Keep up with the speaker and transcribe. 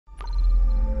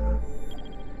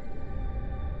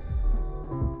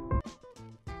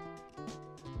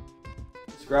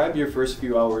Describe your first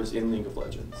few hours in League of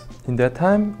Legends. In that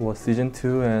time was season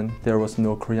 2 and there was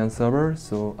no Korean server,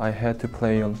 so I had to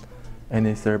play on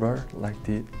NA server like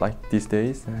these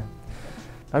days. And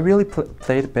I really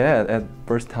played bad at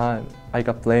first time. I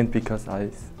got blamed because I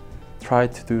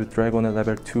tried to do Dragon at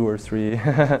level 2 or 3.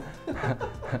 I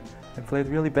played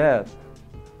really bad.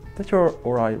 That's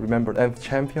all I remember. And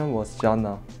champion was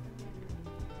Janna.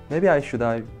 Maybe I should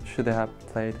have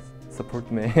played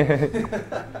support main.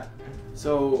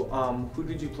 So, who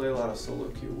did you play a lot of solo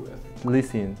queue with? Lee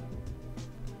Sin.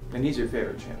 And he's your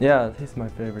favorite champion? Yeah, he's my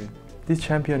favorite. This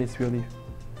champion is really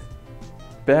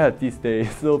bad these days,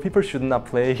 so people should not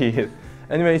play it.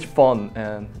 Anyway, it's fun,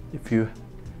 and if you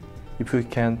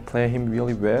can play him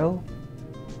really well,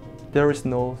 there is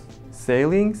no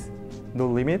ceilings, no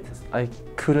limit. I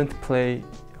couldn't play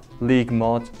League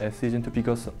much at season 2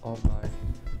 because of my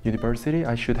university.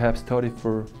 I should have studied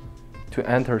to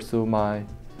enter, so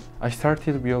I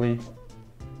started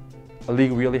a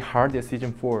league really hard at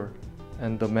season 4,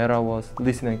 and the meta was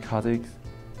Lee Sin and Kha'Zix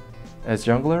as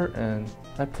jungler, and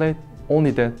I played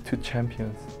only that 2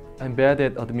 champions. I'm bad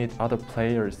at admit other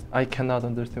players. I cannot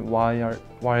understand why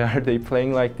are they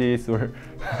playing like this, or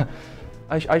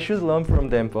I should learn from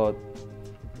them, but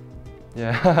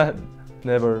yeah,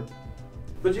 never.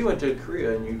 But you went to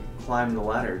Korea and you climbed the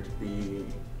ladder to be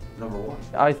 #1.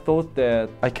 I thought that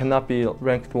I cannot be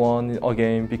ranked 1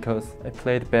 again because I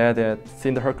played bad at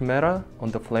Cinderhawk meta on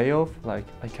the playoff. Like,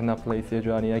 I cannot play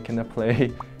Sejuani, I cannot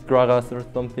play Gragas or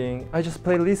something. I just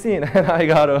played Lee Sin and I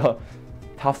got a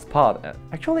tough spot.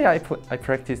 Actually, I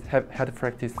had to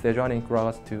practice Sejuani and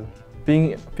Gragas too.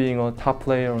 Being a top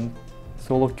player on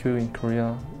solo queue in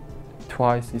Korea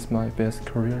twice is my best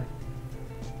career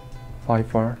by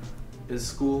far. Is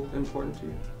school important to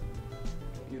you?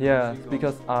 Yeah,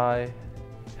 because I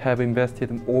have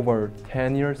invested over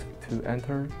 10 years to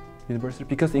enter university.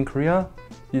 Because in Korea,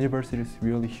 university is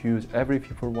really huge. Every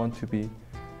people want to be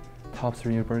top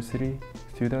 3 university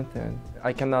student, and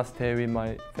I cannot stay with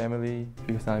my family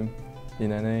because I'm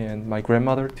in NA, and my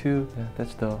grandmother too. Yeah,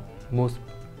 that's the most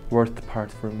worst part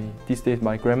for me. These days,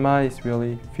 my grandma is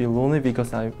really feel lonely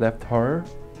because I left her.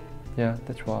 Yeah,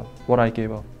 that's what I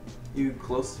gave up. You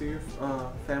close to your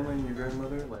family and your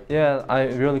grandmother? Like, yeah, I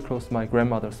really close to my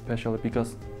grandmother, especially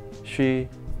because she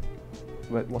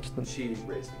she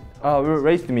raised me.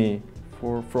 Raised me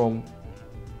from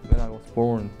when I was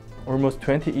born, almost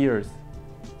 20 years.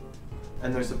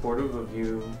 And they're supportive of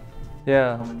you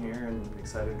coming here and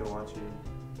excited to watch you.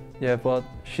 Yeah, but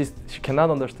she cannot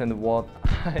understand what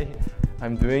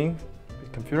I'm doing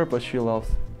with computer, but she loves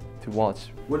to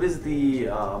watch. What is the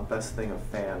best thing a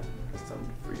fan has done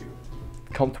for you?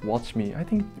 Come to watch me.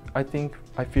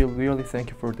 I feel really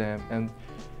thankful for them and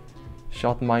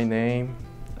shout my name.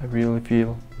 I really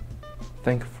feel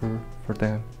thankful for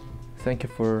them. Thank you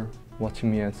for watching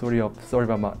me, and sorry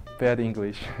about my bad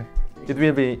English. It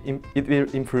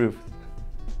will improve.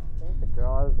 I think the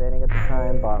girl I was dating at the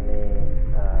time bought me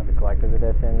the collector's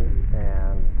edition,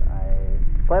 and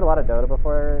I played a lot of Dota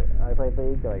before I played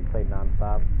League. I played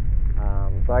non-stop.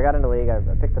 So I got into League. I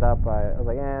picked it up. I was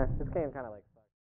like, this game kind of like.